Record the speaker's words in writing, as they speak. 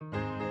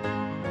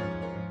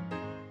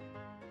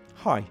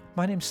Hi,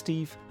 my name's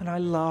Steve and I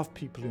love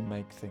people who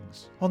make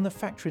things. On the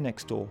factory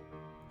next door,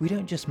 we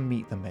don't just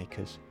meet the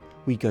makers,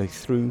 we go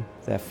through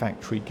their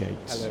factory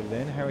gates. Hello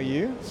Lynn, how are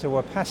you? So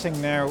we're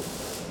passing now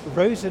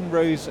rows and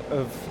rows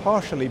of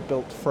partially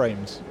built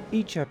frames.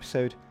 Each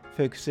episode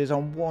focuses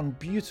on one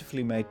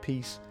beautifully made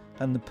piece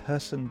and the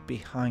person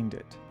behind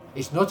it.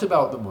 It's not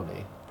about the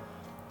money,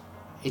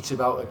 it's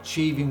about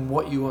achieving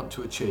what you want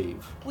to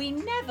achieve. We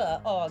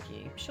never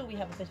argue. I'm sure we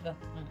have a bit of a...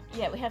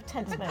 Yeah, we have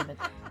tense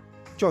moments.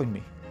 Join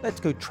me, let's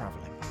go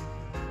travelling.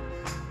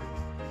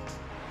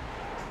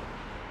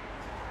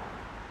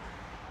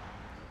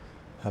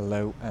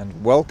 Hello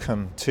and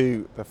welcome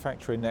to the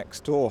factory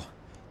next door.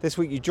 This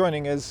week you're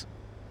joining us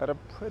at a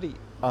pretty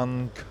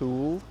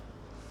uncool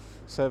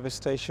service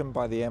station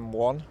by the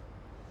M1.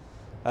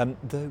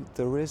 Though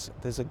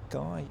there's a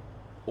guy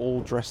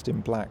all dressed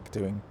in black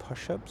doing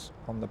push-ups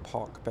on the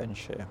park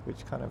bench here,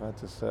 which kind of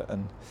adds a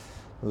certain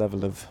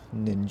level of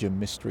ninja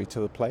mystery to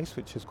the place,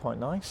 which is quite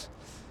nice.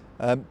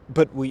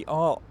 But we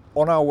are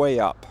on our way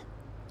up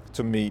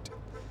to meet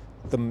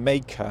the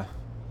maker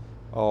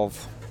of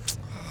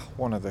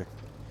one of the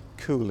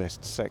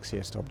coolest,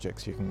 sexiest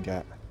objects you can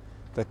get,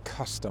 the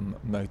custom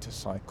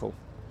motorcycle.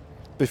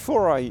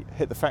 Before I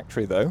hit the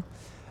factory though,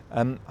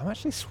 I'm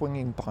actually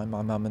swinging by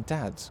my mum and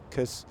dad's,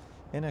 because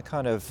in a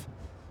kind of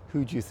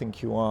who do you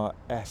think you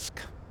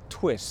are-esque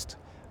twist,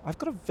 I've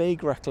got a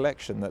vague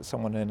recollection that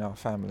someone in our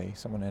family,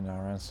 someone in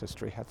our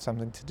ancestry had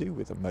something to do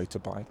with a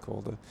motorbike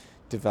or the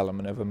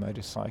development of a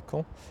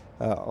motorcycle.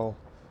 I'll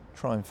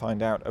try and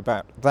find out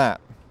about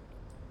that.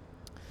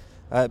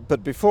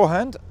 But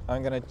beforehand,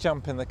 I'm going to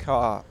jump in the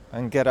car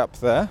and get up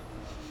there.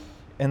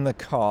 In the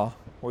car,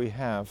 we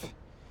have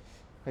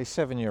a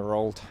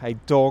 7-year-old, a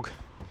dog,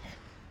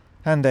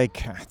 and a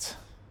cat,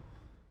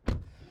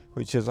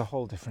 which is a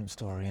whole different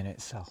story in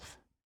itself.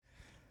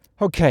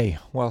 Okay,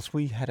 whilst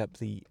we head up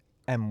the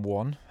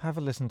M1, have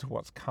a listen to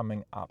what's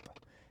coming up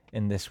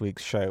in this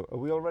week's show. Are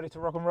we all ready to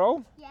rock and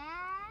roll? Yeah.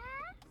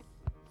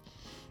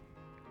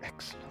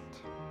 Excellent.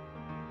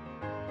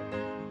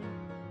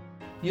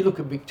 You look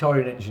at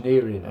Victorian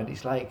engineering and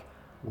it's like,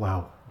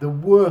 wow, the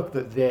work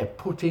that they're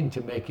put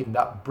into making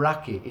that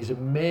bracket is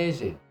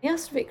amazing. He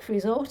asked Vic for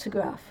his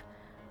autograph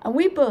and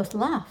we both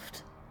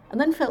laughed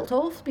and then felt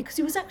awful because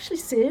he was actually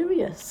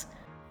serious.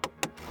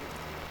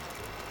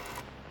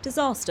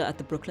 Disaster at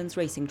the Brooklands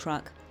racing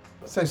track.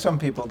 So some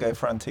people go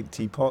for antique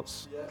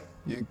teapots. Yeah.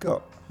 You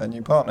got a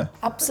new partner.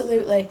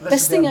 Absolutely.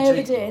 Best thing I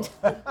ever did.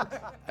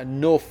 And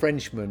no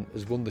Frenchman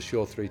has won the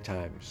show 3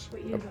 times,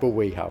 but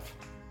we have.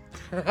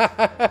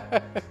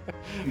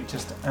 You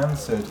just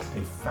answered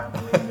a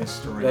family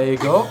mystery. There you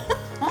go.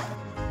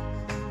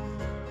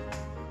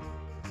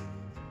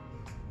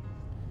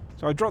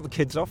 So I dropped the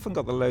kids off and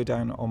got the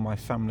lowdown on my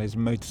family's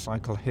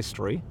motorcycle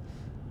history.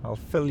 I'll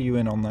fill you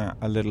in on that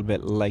a little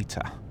bit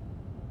later.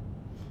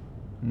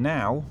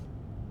 Now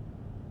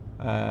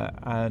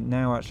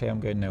actually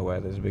I'm going nowhere.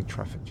 There's a big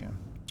traffic jam.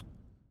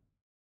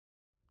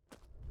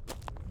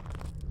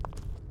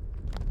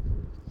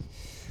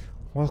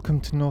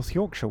 Welcome to North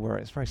Yorkshire, where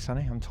it's very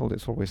sunny. I'm told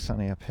it's always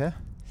sunny up here.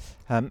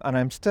 And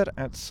I'm stood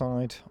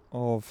outside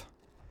of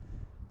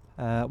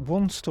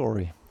One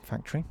Story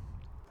factory,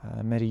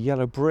 made of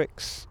yellow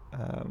bricks.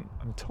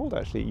 I'm told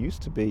actually it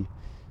used to be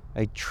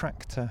a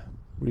tractor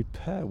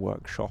repair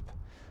workshop.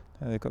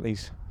 They've got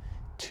these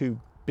 2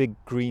 big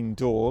green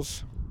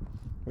doors,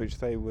 which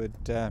they would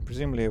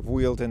presumably have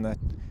wheeled in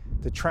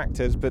the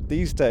tractors, but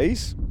these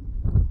days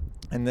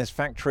in this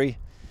factory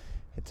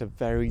it's a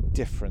very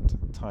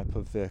different type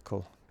of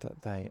vehicle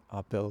that they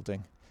are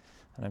building.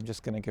 And I'm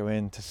just going to go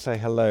in to say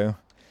hello,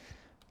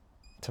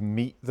 to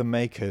meet the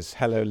makers.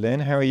 Hello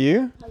Lynn, how are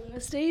you? Hello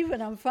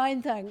Stephen, I'm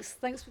fine, thanks.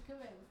 Thanks for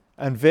coming.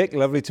 And Vic,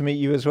 lovely to meet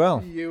you as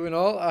well. You and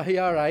all, are you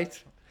all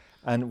right?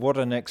 And what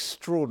an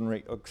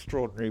extraordinary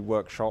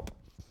workshop.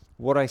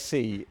 What I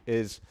see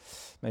is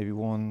maybe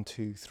 1,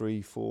 2,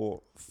 3,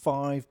 4,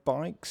 5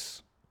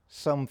 bikes,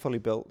 some fully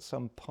built,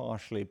 some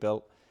partially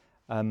built.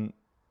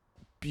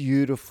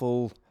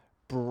 Beautiful,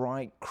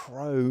 bright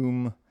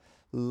chrome,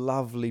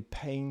 lovely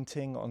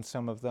painting on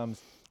some of them.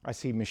 I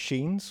see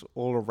machines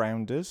all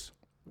around us,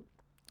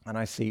 and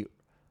I see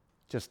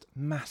just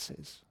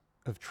masses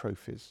of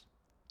trophies.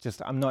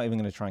 I'm not even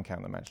going to try and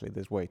count them actually,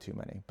 there's way too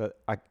many, but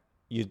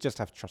you just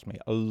have to trust me,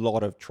 a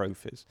lot of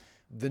trophies.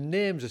 The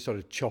names are sort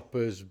of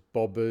choppers,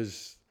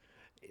 bobbers.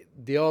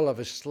 They all have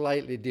a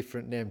slightly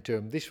different name to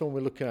them. This one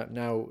we're looking at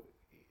now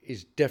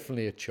is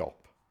definitely a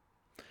chop.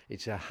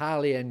 It's a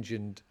Harley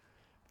engined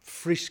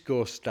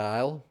Frisco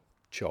style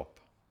chop.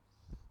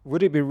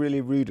 Would it be really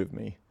rude of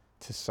me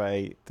to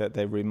say that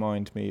they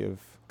remind me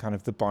of kind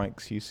of the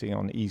bikes you see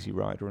on Easy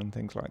Rider and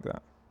things like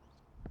that?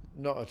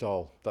 Not at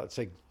all.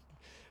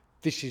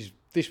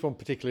 This one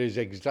particularly is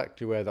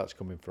exactly where that's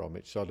coming from.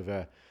 It's sort of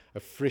a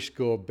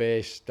Frisco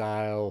based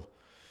style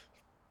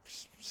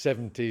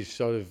 70s,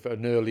 sort of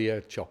an earlier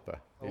chopper.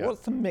 Yeah.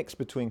 What's the mix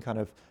between kind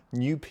of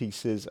new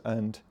pieces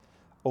and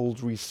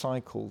old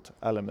recycled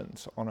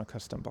elements on a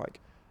custom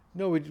bike?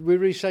 No, we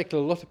recycle a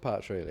lot of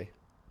parts really.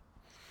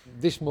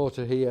 This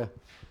motor here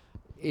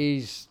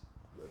is,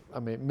 I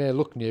mean, it may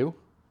look new,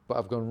 but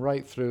I've gone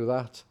right through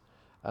that,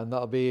 and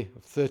that'll be a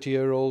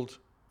 30-year-old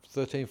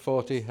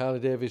 1340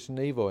 Harley-Davidson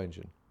Evo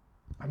engine.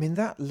 I mean,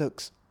 that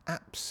looks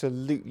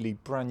absolutely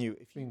brand new.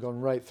 It's been gone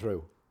right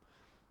through.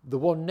 The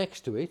one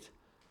next to it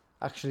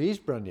actually is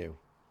brand new.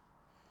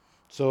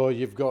 So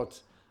you've got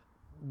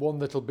one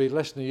that'll be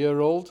less than a year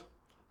old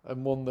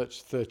and one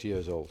that's 30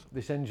 years old.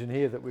 This engine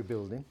here that we're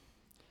building,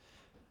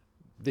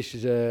 this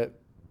is a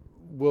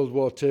World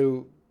War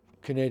II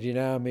Canadian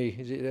Army,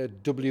 is it a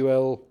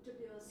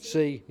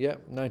WLC? Yeah,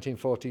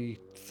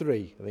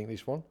 1943, I think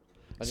this one.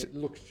 And it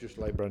looks just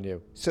like brand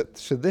new.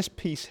 So this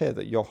piece here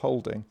that you're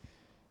holding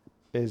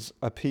is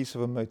a piece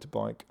of a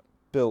motorbike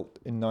built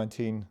in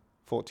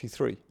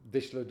 1943.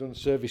 This will have done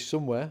service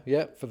somewhere,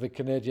 yeah, for the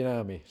Canadian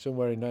Army,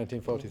 somewhere in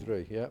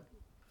 1943, yeah.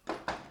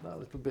 That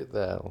little bit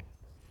there.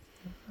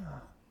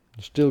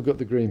 Still got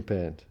the green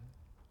paint.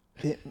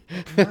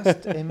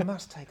 It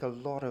must take a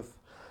lot of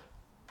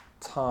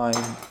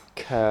time,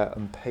 care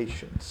and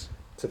patience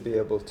to be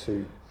able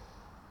to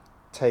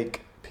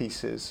take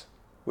pieces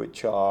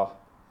which are,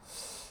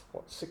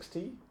 what,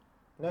 60?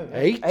 No,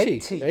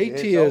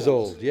 80 years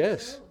old,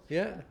 yes,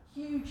 yeah.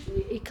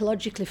 Hugely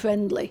ecologically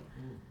friendly,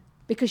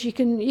 because you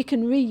can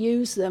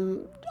reuse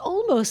them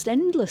almost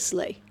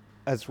endlessly.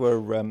 As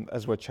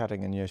we're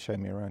chatting and you're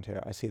showing me around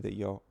here, I see that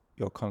you're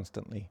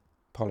constantly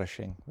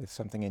polishing with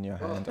something in your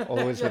hand,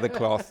 always with a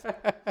cloth.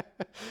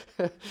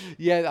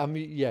 Yeah, I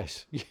mean,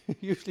 yes,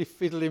 usually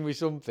fiddling with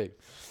something.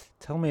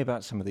 Tell me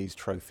about some of these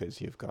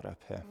trophies you've got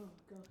up here.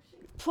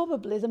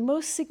 Probably the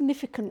most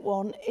significant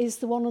one is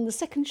the one on the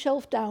second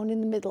shelf down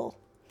in the middle.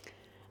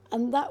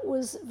 And that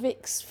was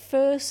Vic's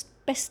first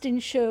Best in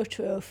Show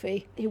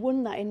trophy. He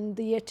won that in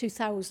the year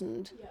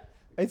 2000. Yeah.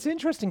 It's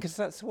interesting because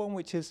that's the one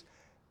which is,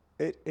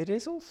 it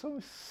is also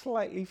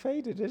slightly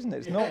faded, isn't it?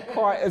 It's not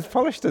quite as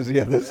polished as the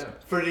others. Yeah.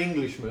 For an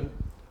Englishman,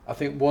 I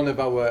think one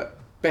of our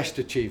best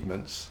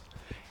achievements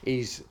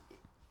is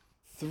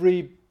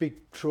 3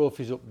 big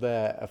trophies up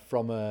there are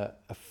from a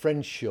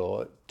French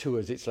show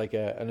tours. It's like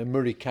an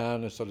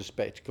Americana sort of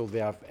spectacle. They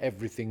have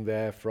everything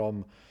there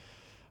from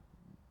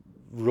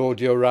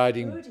rodeo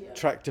riding,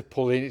 tractor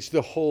pulling. It's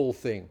the whole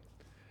thing.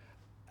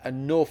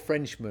 And no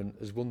Frenchman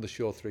has won the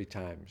show 3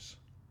 times.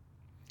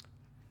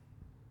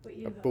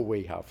 But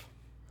we have.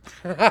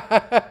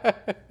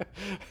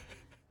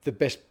 The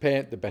best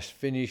paint, the best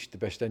finish, the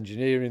best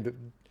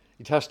engineering.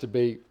 It has to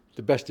be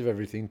the best of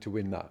everything to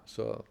win that.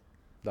 So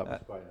that was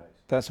quite nice.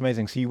 That's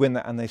amazing. So you win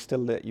that and they still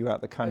let you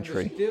out the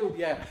country.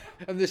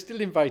 And they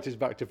still invite us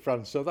back to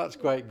France. So that's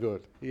quite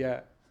good. Yeah.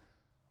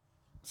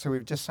 So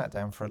we've just sat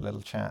down for a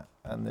little chat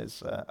and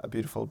there's a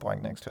beautiful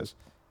bike next to us.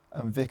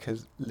 And Vic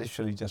has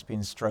literally just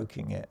been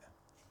stroking it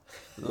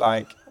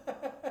like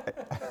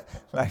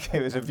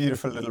it was a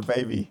beautiful little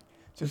baby.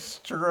 Just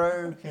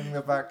stroking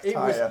the back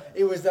tyre.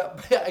 It was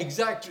that,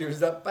 exactly, it was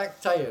that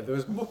back tyre. There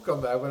was muck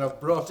on there when I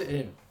brought it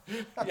in.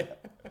 Yeah.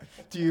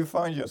 Do you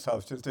find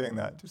yourself just doing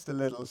that? Just a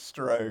little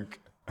stroke?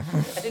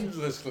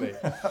 Endlessly.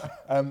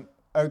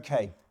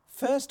 Okay.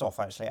 First off,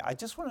 actually, I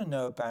just want to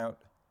know about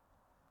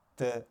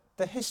the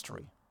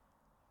history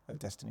of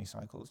Destiny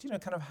Cycles. You know,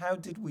 kind of how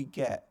did we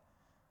get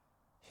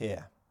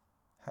here?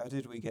 How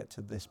did we get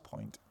to this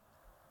point?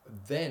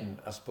 Then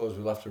I suppose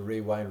we'll have to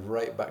rewind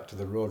right back to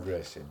the road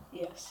racing.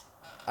 Yes.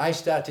 I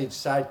started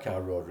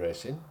sidecar road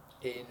racing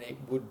in, it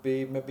would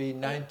be maybe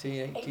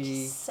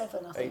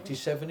 87, I think.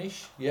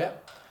 87-ish, yeah.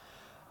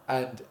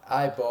 And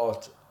I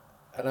bought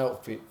an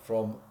outfit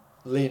from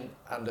Lin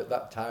and at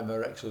that time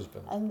her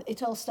ex-husband. And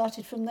it all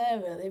started from there,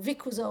 really.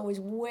 Vic was always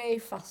way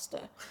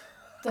faster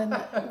than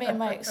me and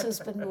my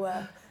ex-husband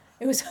were.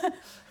 It was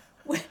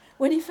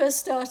when he first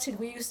started,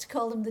 we used to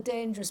call them the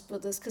Dangerous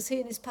Brothers because he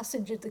and his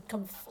passenger would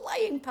come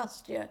flying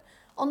past you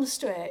on the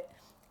straight,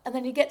 and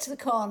then you get to the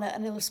corner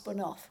and he'll have spun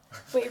off.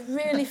 But he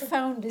really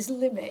found his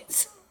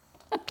limits.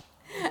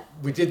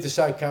 We did the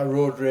sidecar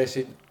road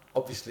racing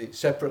obviously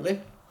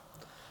separately,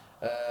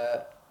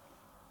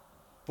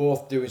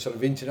 both doing sort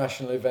of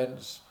international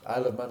events,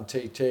 Isle of Man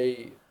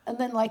TT. And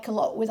then, like a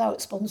lot,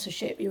 without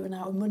sponsorship, you run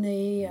out of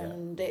money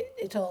and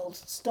it all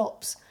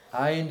stops.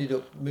 I ended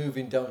up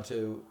moving down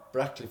to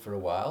Brackley for a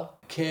while,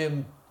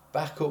 came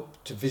back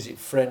up to visit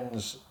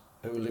friends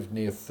who lived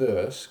near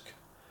Thirsk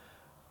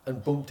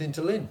and bumped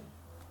into Lin.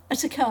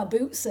 At a car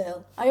boot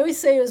sale. I always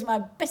say it was my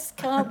best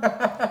car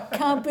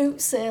boot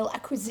sale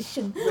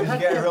acquisition. Did you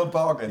get a real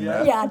bargain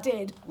there? Yeah, I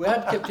did. We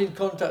had kept in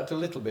contact a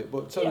little bit,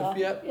 but sort of,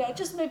 Yeah,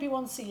 just maybe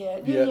once a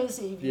year. New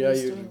Year's Eve. Yeah,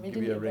 used you to ring me,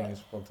 give you a didn't ring you? or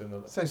something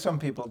like that. So some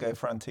people go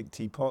for antique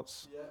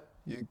teapots. Yeah.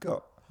 You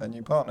got a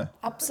new partner.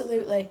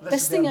 Absolutely.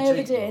 Best thing I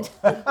ever did.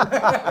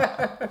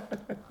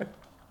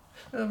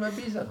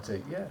 Maybe he's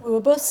antique, yeah. We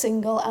were both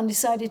single and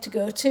decided to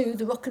go to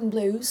the Rock and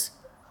Blues,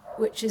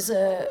 which is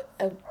a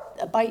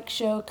bike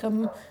show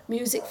come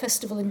music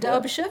festival in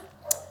Derbyshire,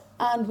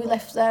 and we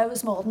left there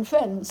as more than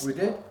friends. We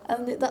did.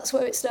 And that's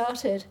where it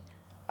started.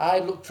 I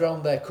looked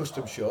around their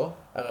custom show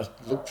and I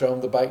looked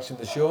around the bikes in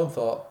the show and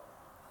thought,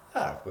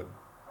 I could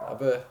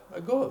have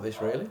a go at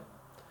this really.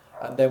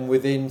 And then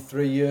within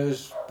 3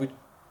 years we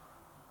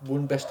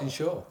won Best in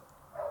Show.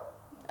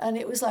 And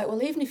it was like,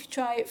 well, even if you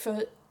try it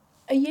for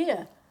a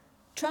year,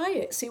 try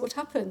it, see what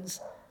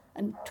happens.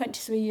 And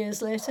 23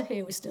 years later,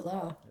 here we still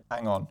are.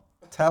 Hang on,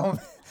 tell me.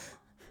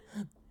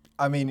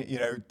 I mean,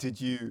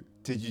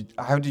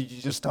 how did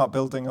you just start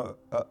building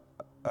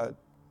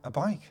a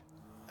bike?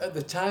 At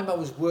the time, I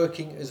was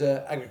working as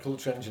an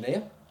agriculture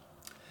engineer,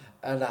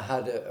 and I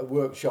had a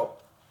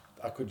workshop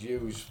I could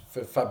use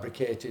for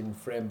fabricating,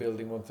 frame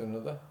building, one thing or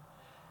another.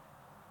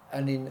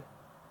 And in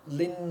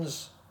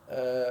Lin's,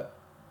 The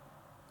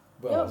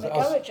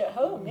garage at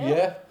home,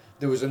 yeah,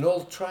 there was an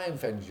old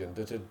Triumph engine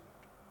that had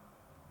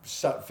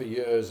sat for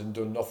years and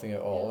done nothing at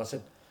all. I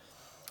said,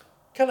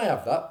 "Can I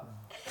have that?"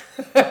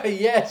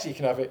 "Yes, you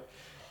can have it."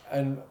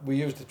 And we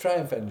used the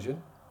Triumph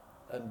engine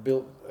and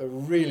built a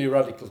really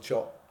radical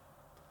chop.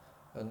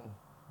 And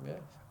yeah.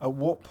 At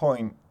what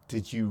point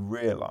did you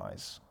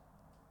realise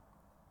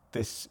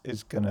this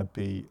is going to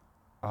be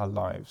our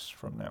lives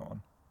from now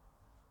on?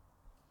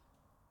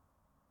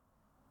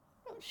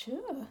 Not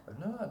sure.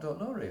 No, I don't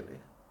know really.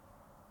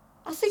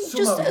 I think Some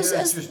just ideas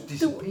as just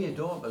disappear,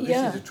 don't they?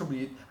 Yeah. This is the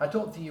trouble. I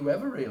don't think you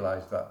ever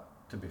realised that,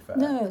 to be fair.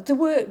 No, the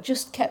work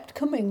just kept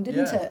coming,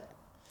 didn't Yeah. it?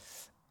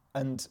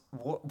 And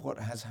what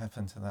has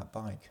happened to that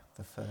bike,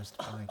 the first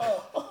bike?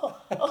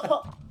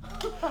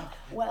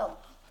 Well,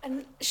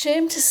 and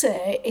shame to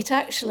say, it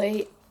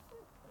actually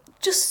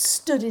just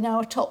stood in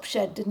our top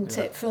shed, didn't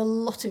Yeah. it, for a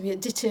lot of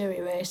it,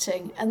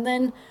 deteriorating. And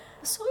then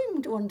I saw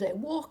him one day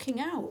walking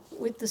out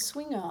with the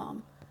swing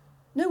arm,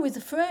 with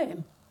the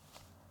frame.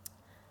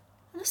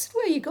 And I said,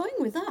 "Where are you going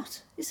with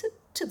that?" He said,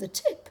 "To the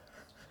tip."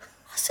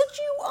 I said,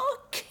 "You are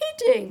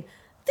kidding.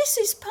 This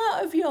is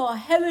part of your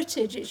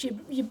heritage. It's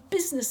your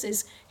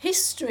business's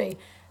history."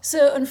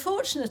 So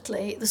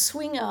unfortunately, the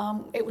swing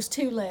arm, it was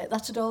too late.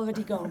 That had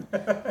already gone.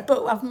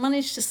 But I've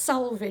managed to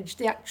salvage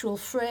the actual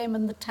frame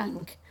and the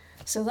tank.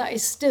 So that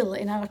is still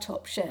in our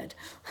top shed.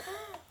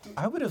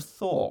 I would have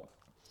thought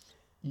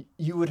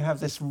you would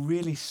have this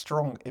really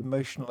strong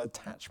emotional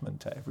attachment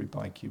to every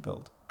bike you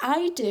build.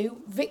 I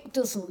do, Vic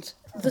doesn't.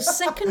 The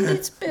second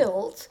it's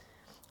built,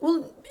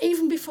 well,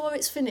 even before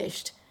it's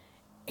finished,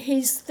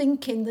 he's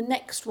thinking the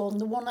next one,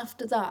 the one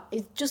after that.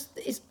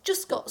 It's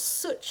just got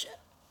such...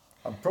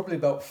 I'm probably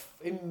about,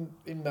 in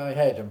my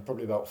head, I'm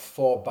probably about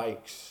 4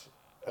 bikes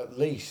at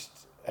least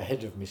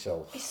ahead of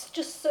myself. It's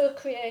just so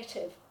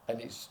creative.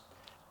 And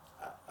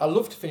I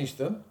love to finish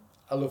them.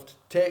 I love to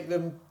take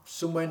them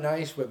somewhere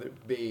nice, whether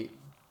it be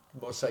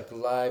Motorcycle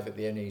Live at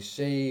the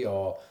NEC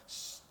or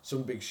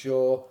some big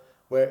show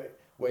where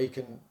you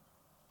can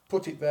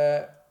put it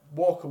there,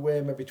 walk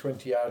away maybe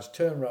 20 yards,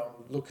 turn around,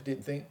 look at it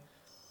and think,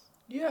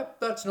 yeah,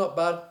 that's not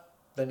bad.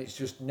 Then it's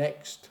just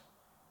next.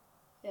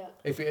 Yeah.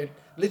 If it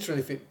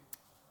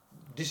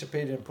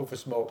disappeared in a puff of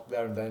smoke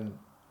there and then,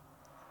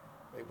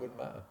 it wouldn't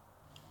matter.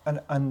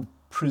 And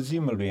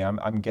presumably,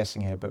 I'm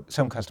guessing here, but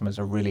some customers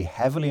are really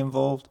heavily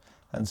involved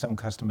and some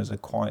customers are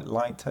quite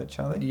light touch,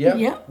 are they?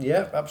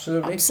 Yeah,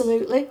 absolutely.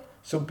 Absolutely.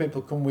 Some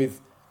people come with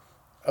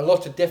a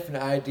lot of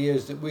definite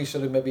ideas that we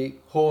sort of maybe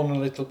hone a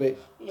little bit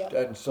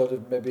and sort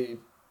of maybe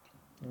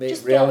make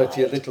Just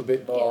reality guide. a little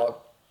bit more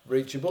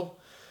reachable.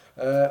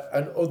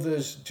 And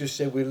others just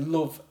say, "We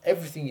love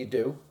everything you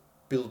do,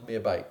 build me a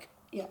bike."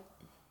 Yeah.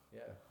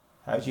 Yeah.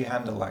 How do you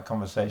handle that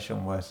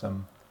conversation where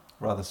some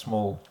rather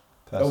small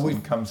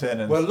person comes in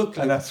and,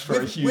 luckily, and asks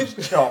for a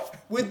huge chop?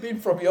 We've been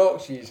from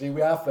Yorkshire, you see,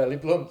 we are fairly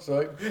blunt,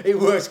 so it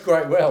works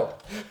quite well.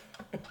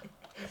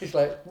 It's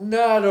like,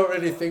 no, I don't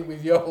really think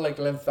with your leg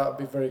length that would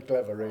be very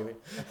clever, really.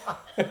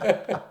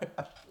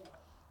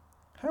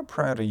 How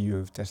proud are you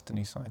of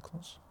Destiny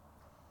Cycles?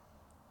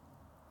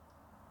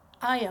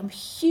 I am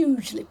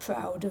hugely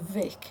proud of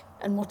Vic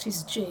and what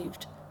he's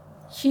achieved.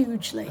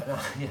 Hugely.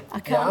 I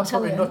can't I'm tell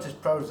probably you. not as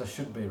proud as I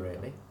should be,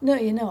 really. No,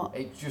 you're not.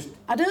 It's just,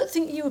 I don't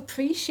think you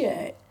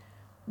appreciate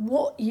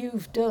what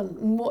you've done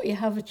and what you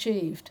have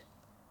achieved.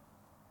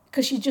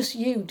 Because you're just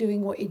you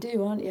doing what you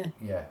do, aren't you?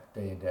 yeah,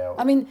 day in, day out.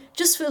 I mean,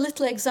 just for a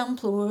little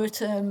example, we were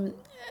at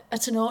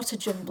an auto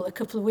jumble a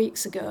couple of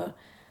weeks ago,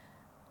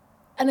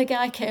 and a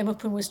guy came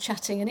up and was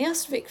chatting, and he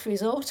asked Vic for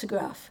his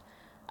autograph,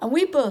 and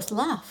we both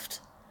laughed,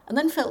 and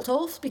then felt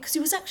awful because he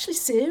was actually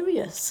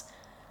serious,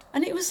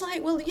 and it was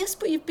like, well, yes,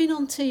 but you've been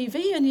on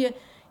TV, and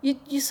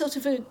you're sort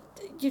of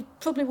you're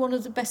probably one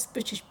of the best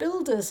British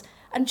builders,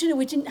 and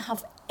we didn't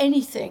have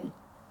anything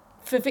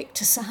for Vic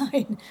to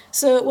sign.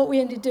 So what we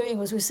ended up doing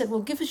was we said,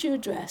 well, give us your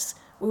address.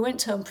 We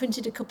went home,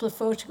 printed a couple of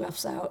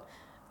photographs out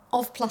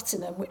of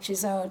Platinum, which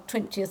is our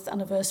 20th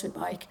anniversary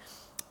bike,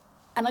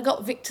 and I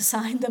got Vic to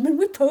sign them and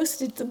we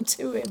posted them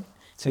to him.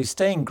 So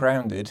staying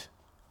grounded,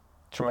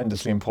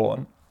 tremendously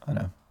important. I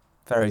know,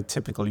 very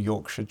typical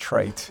Yorkshire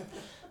trait.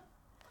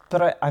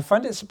 But I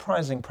find it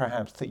surprising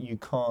perhaps that you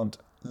can't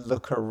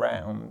look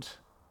around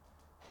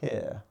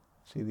here,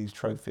 see these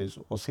trophies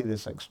or see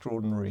this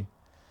extraordinary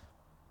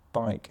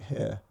bike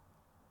here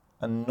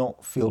and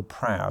not feel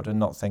proud and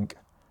not think,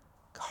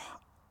 God,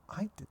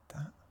 I did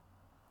that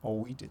or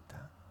we did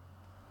that.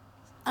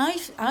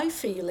 I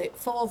feel it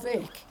for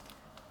Vic.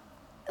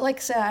 Like I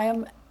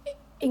say,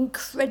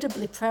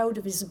 incredibly proud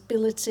of his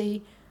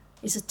ability,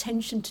 his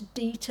attention to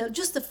detail,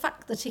 just the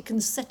fact that he can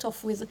set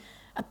off with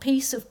a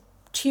piece of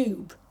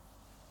tube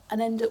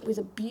and end up with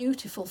a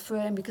beautiful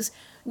frame, because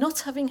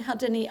not having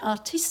had any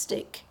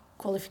artistic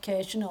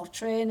qualification or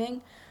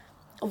training,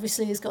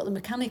 obviously he's got the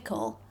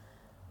mechanical,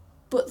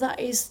 but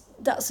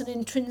that's an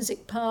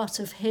intrinsic part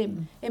of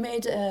him. He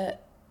made an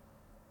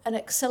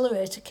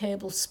accelerator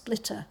cable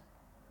splitter,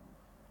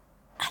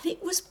 and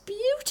it was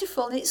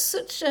beautiful. And it's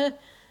such a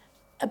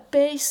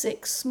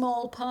basic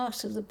small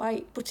part of the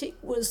bike, but it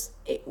was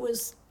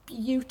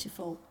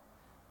beautiful.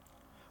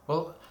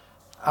 Well,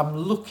 I'm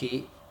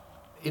lucky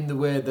in the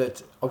way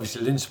that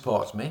obviously Lin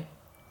supports me,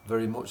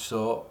 very much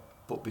so,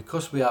 but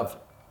because we have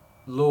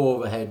low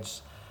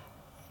overheads,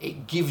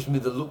 it gives me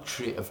the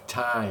luxury of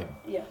time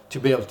to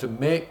be able to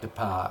make the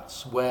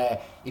parts, where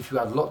if you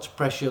had lots of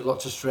pressure,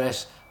 lots of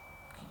stress,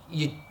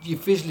 you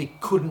physically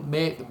couldn't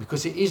make them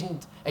because it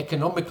isn't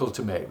economical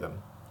to make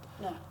them.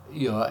 No.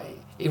 You know,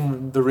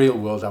 in the real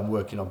world I'm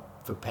working on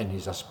for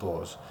pennies, I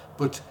suppose,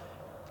 but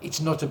it's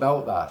not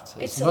about that.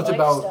 It's not a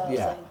about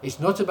lifestyle thing. It's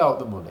not about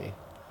the money.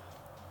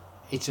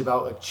 It's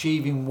about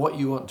achieving what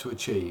you want to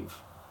achieve,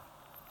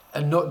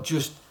 and not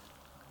just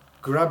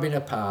grabbing a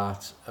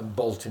part and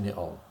bolting it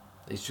on.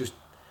 It's just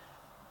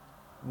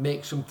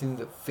make something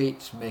that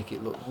fits, make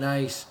it look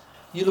nice.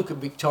 You look at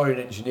Victorian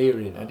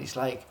engineering and it's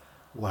like,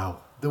 wow,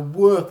 the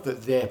work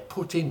that they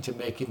put into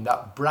making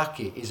that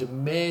bracket is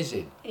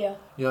amazing. Yeah.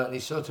 You know, and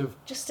it's sort of...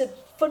 Just a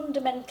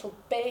fundamental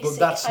basic But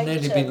that's item.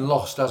 nearly been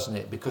lost, hasn't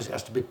it? Because it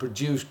has to be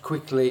produced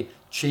quickly,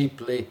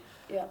 cheaply,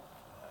 Yeah.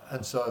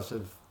 and sort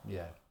of,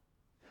 yeah.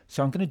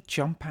 So I'm going to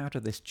jump out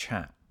of this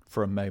chat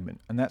for a moment,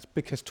 and that's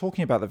because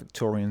talking about the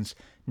Victorians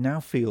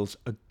now feels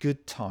a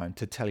good time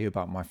to tell you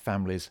about my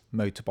family's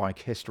motorbike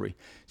history.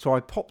 So I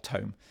popped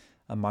home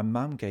and my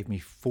mum gave me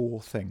 4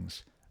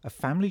 things: a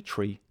family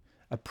tree,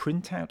 a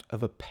printout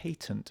of a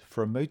patent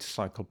for a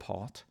motorcycle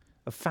part,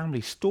 a family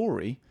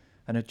story,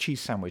 and a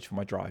cheese sandwich for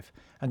my drive.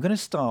 I'm going to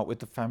start with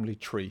the family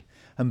tree,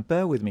 and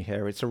bear with me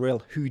here, it's a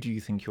real who do you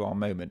think you are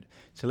moment.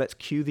 So let's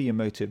cue the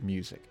emotive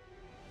music.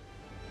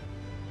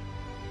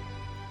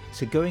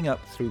 So going up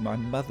through my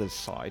mother's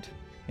side,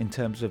 in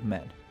terms of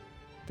men,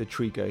 the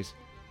tree goes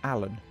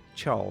Alan,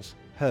 Charles,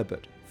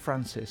 Herbert,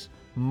 Francis,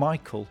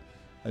 Michael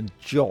and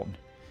John,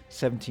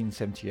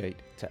 1778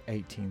 to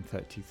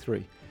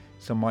 1833.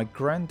 So my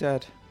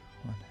granddad,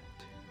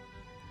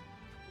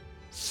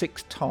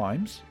 6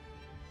 times,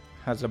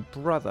 has a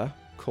brother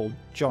called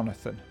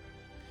Jonathan.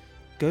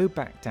 Go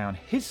back down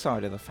his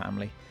side of the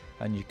family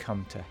and you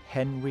come to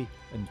Henry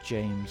and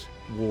James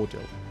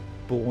Wardell,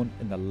 born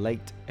in the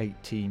late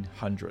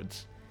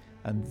 1800s.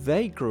 And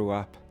they grew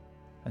up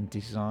and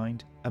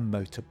designed a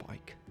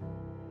motorbike,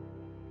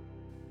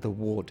 the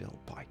Wardell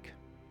bike.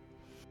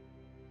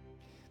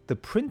 The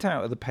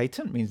printout of the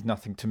patent means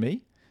nothing to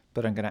me,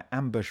 but I'm going to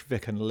ambush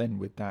Vic and Lin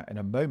with that in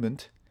a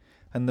moment.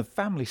 And the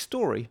family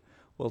story,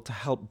 well, to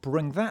help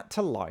bring that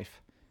to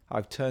life,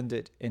 I've turned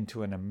it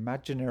into an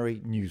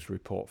imaginary news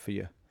report for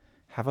you.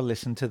 Have a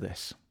listen to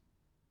this.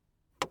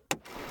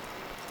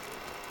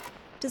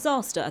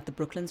 Disaster at the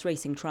Brooklands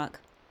racing track.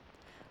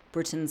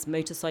 Britain's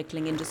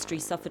motorcycling industry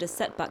suffered a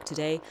setback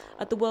today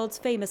at the world's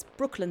famous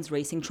Brooklands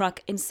racing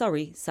track in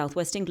Surrey,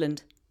 southwest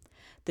England.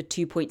 The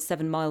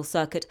 2.7-mile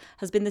circuit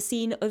has been the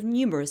scene of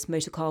numerous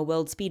motorcar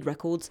world speed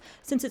records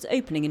since its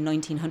opening in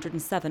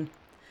 1907.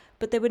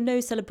 But there were no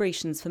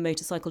celebrations for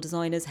motorcycle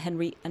designers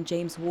Henry and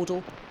James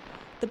Wardell.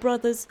 The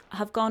brothers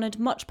have garnered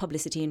much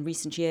publicity in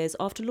recent years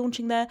after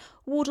launching their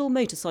Wardell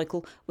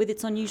motorcycle with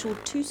its unusual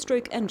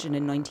 2-stroke engine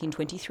in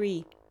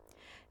 1923.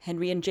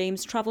 Henry and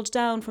James travelled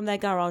down from their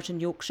garage in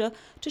Yorkshire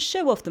to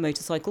show off the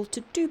motorcycle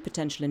to 2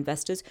 potential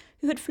investors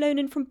who had flown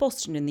in from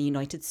Boston in the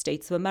United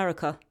States of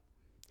America.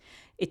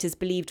 It is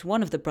believed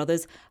one of the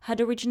brothers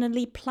had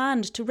originally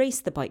planned to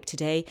race the bike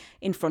today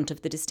in front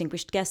of the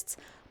distinguished guests,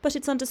 but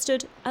it's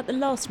understood at the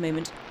last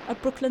moment a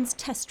Brooklands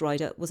test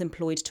rider was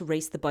employed to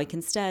race the bike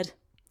instead.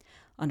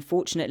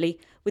 Unfortunately,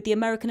 with the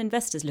American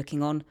investors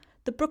looking on,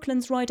 the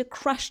Brooklands rider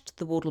crashed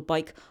the Wardell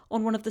bike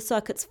on one of the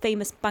circuit's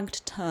famous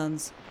banked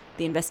turns.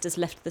 The investors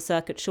left the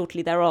circuit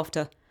shortly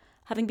thereafter.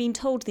 Having been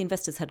told the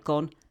investors had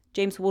gone,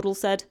 James Wardell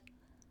said,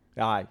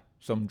 Aye,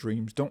 some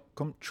dreams don't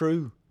come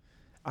true.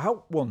 I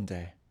hope one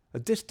day a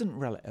distant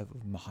relative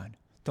of mine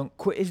don't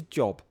quit his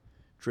job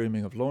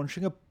dreaming of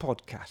launching a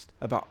podcast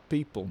about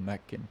people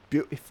making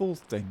beautiful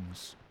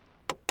things.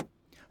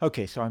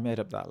 Okay, so I made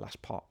up that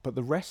last part, but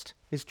the rest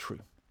is true.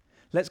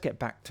 Let's get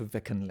back to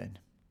Vic and Lin.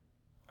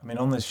 I mean,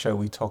 on this show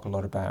we talk a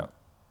lot about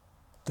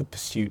the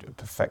pursuit of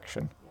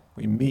perfection.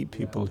 We meet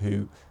people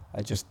who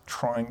are just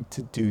trying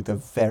to do the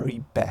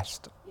very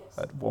best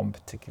at one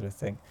particular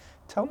thing.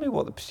 Tell me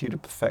what the pursuit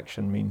of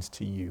perfection means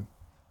to you.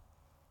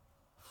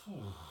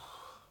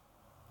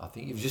 I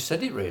think you've just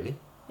said it, really.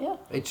 Yeah.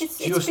 It's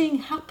It's being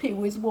happy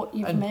with what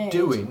you've and made.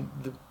 doing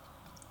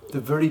the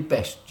very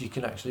best you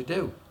can actually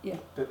do. Yeah.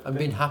 And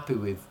being happy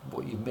with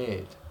what you've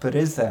made. But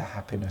is there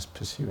happiness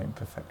pursuing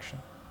perfection?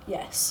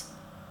 Yes.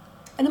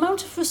 An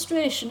amount of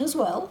frustration as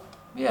well.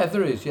 Yeah,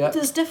 there is, yeah.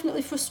 There's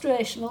definitely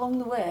frustration along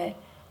the way.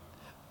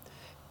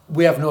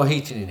 We have no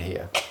heating in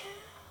here.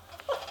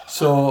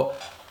 So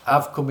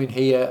I've come in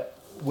here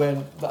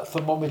when that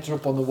thermometer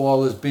up on the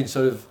wall has been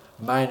sort of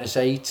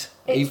 -8.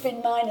 It's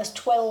been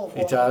 -12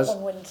 It has.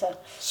 one winter.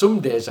 Some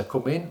days I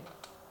come in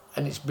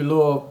and it's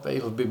below,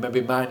 it'll be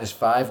maybe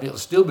 -5 and it'll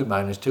still be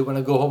 -2 when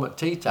I go home at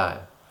tea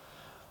time.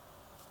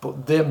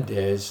 But them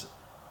days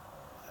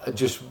are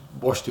just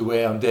washed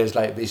away on days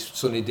like this,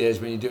 sunny days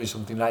when you're doing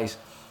something nice.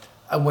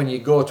 And when you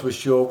go to a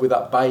show with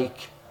that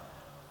bike,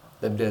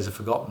 them days are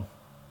forgotten.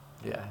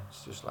 Yeah,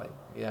 it's just like,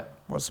 yeah.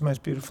 What's the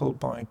most beautiful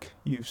bike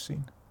you've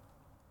seen?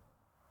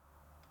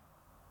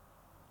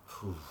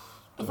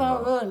 Of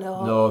our own,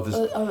 or, No,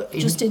 there's- or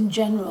just in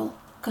general?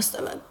 Because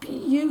there are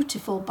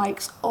beautiful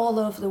bikes all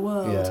over the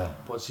world. Yeah.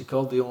 What's he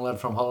called, the young lad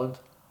from Holland?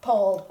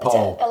 Paul,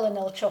 Paul. at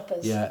L&L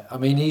Choppers. Yeah, I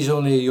mean, he's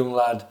only a young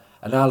lad,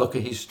 and I look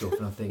at his stuff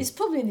and I think... He's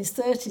probably in his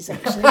 30s,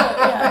 actually. But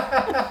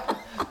yeah.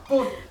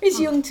 But He's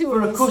young to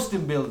for a us.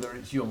 custom builder,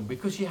 it's young,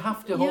 because you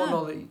have to Yeah. own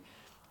all the...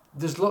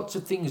 There's lots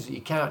of things that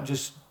you can't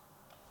just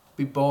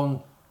be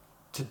born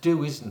to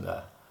do, isn't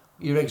there?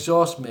 Your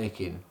exhaust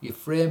making, your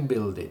frame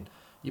building,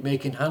 you're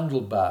making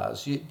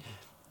handlebars,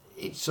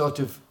 it's sort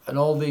of... And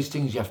all these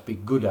things you have to be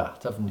good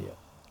at, haven't you?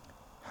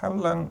 How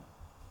long,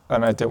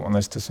 and I don't want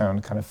this to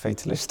sound kind of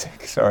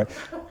fatalistic, sorry.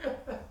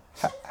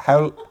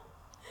 How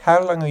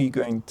long are you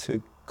going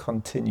to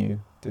continue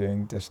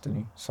doing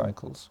Destiny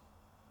cycles?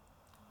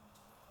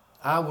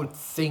 I would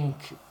think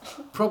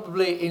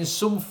probably in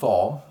some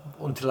form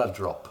until I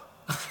drop.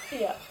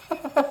 Yeah.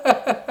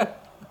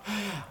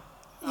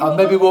 I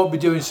maybe won't be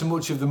doing so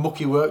much of the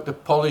mucky work, the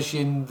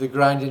polishing, the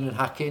grinding and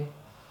hacking.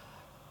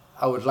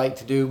 I would like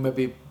to do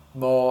maybe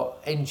more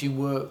engine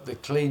work, the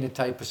cleaner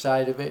type of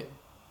side of it,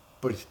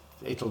 but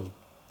it'll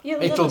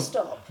Never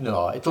stop.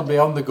 No, it'll be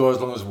on the go as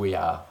long as we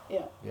are.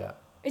 Yeah. Yeah.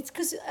 It's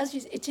because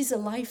it is a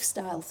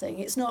lifestyle thing.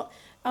 It's not...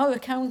 Our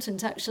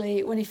accountant,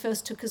 actually, when he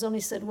first took us on, he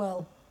said,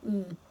 well,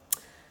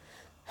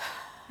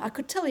 I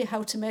could tell you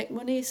how to make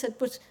money. He said,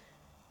 but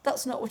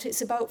that's not what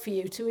it's about for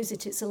you two, is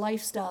it? It's a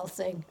lifestyle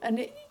thing.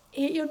 And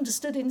he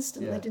understood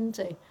instantly, Yeah. didn't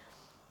he?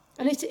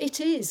 And it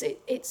is.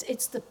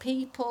 It's the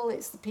people.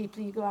 It's the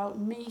people you go out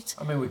and meet.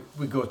 I mean,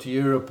 we go to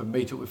Europe and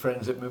meet up with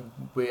friends that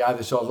we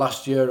either saw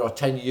last year or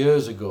 10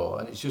 years ago,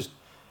 and it's just,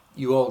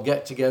 you all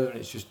get together and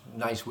it's just a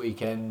nice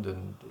weekend,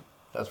 and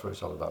that's what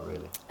it's all about,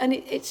 really. And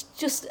it's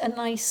just a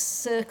nice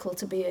circle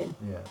to be in.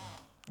 Yeah.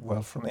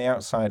 Well, from the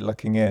outside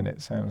looking in,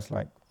 it sounds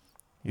like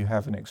you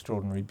have an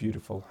extraordinary,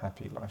 beautiful,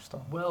 happy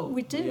lifestyle. Well,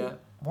 We do. Yeah.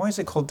 Why is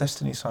it called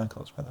Destiny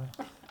Cycles, by the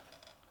way?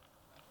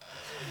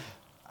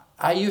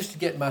 I used to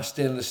get my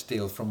stainless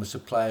steel from the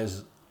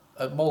suppliers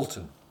at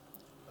Malton.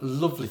 A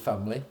lovely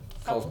family.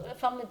 Called,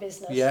 Family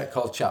business. yeah,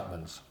 called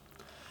Chapman's.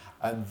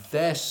 And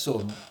their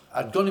son,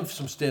 I'd gone in for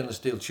some stainless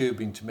steel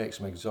tubing to make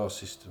some exhaust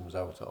systems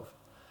out of.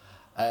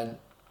 And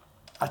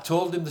I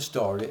told him the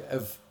story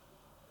of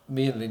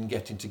me and Lynn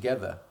getting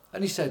together.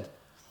 And he said,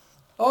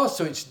 oh,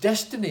 so it's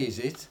Destiny, is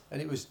it?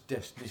 And it was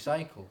Destiny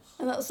Cycles.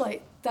 And that's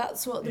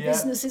what the Yeah.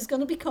 business is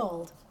going to be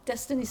called.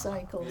 Destiny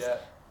Cycles. Yeah,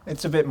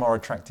 It's a bit more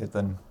attractive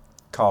than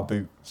car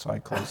boot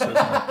cycles, isn't it?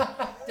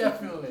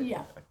 definitely.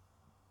 Yeah.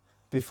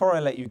 Before I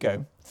let you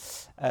go,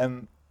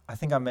 I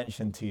think I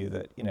mentioned to you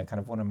that, kind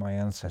of one of my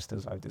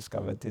ancestors I've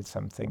discovered did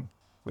something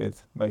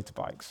with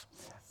motorbikes.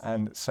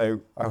 And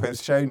so I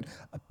was shown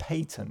a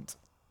patent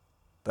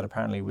that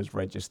apparently was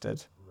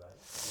registered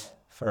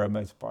for a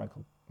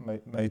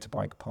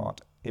motorbike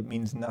part. It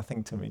means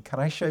nothing to me. Can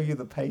I show you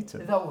the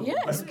patent?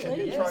 Yes, Can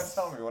you please. try and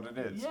tell me what it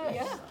is?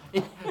 Yeah.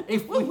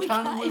 If Well, we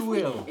can, we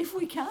will. If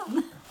we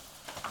can.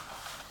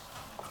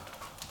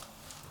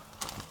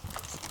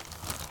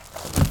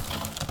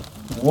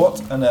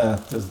 What on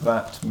earth does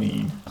that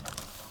mean?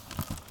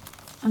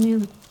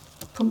 Annual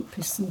pump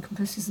piston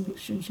compresses the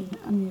mixture engine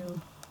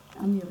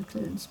annual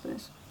clearance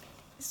space.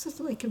 It's sort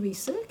of like a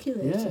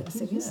recirculating Yeah, it is,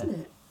 thing, yeah. isn't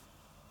it?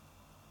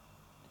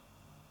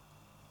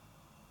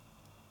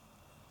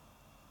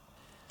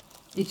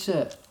 It's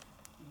a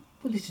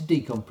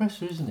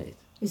decompressor, isn't it?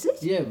 Is it?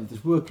 Yeah, but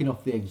it's working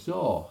off the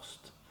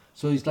exhaust.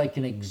 So it's like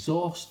an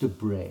exhauster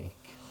brake.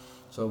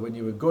 So when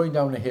you were going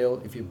down a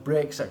hill, if your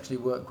brakes actually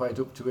weren't quite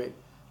up to it,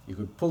 you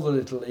could pull the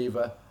little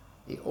lever,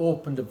 it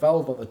opened a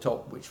valve on the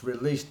top which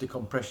released the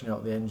compression out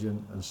of the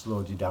engine and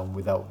slowed you down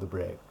without the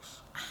brakes.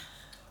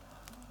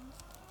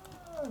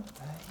 There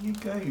you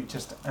go. You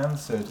just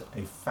answered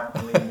a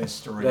family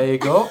mystery. There you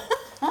go.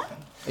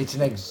 It's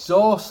an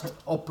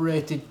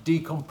exhaust-operated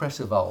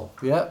decompressor valve,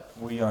 yeah?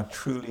 We are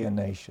truly a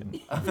nation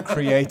of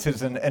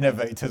creators and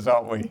innovators,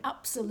 aren't we?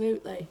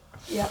 Absolutely.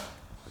 Yeah.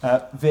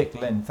 Vic,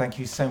 Lin, thank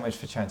you so much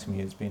for chatting to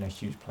me. It's been a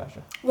huge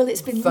pleasure. Well,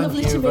 it's been Thank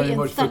lovely you to meet very you.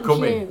 much for Thank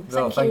coming. you.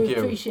 No, thank you.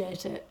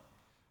 Appreciate it.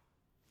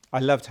 I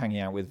loved hanging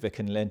out with Vic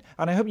and Lin,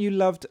 and I hope you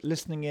loved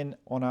listening in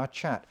on our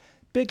chat.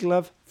 Big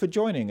love for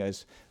joining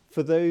us.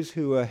 For those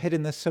who are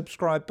hitting the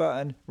subscribe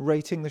button,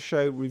 rating the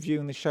show,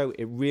 reviewing the show,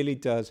 it really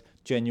does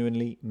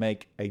genuinely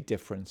make a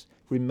difference.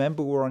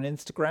 Remember, we're on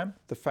Instagram,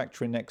 The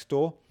Factory Next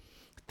Door.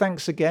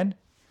 Thanks again.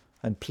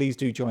 And please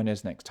do join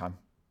us next time.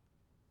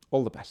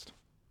 All the best.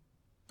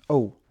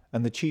 Oh,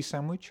 and the cheese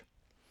sandwich?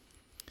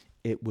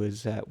 It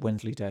was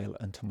Wensleydale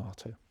and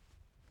tomato.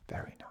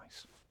 Very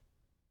nice.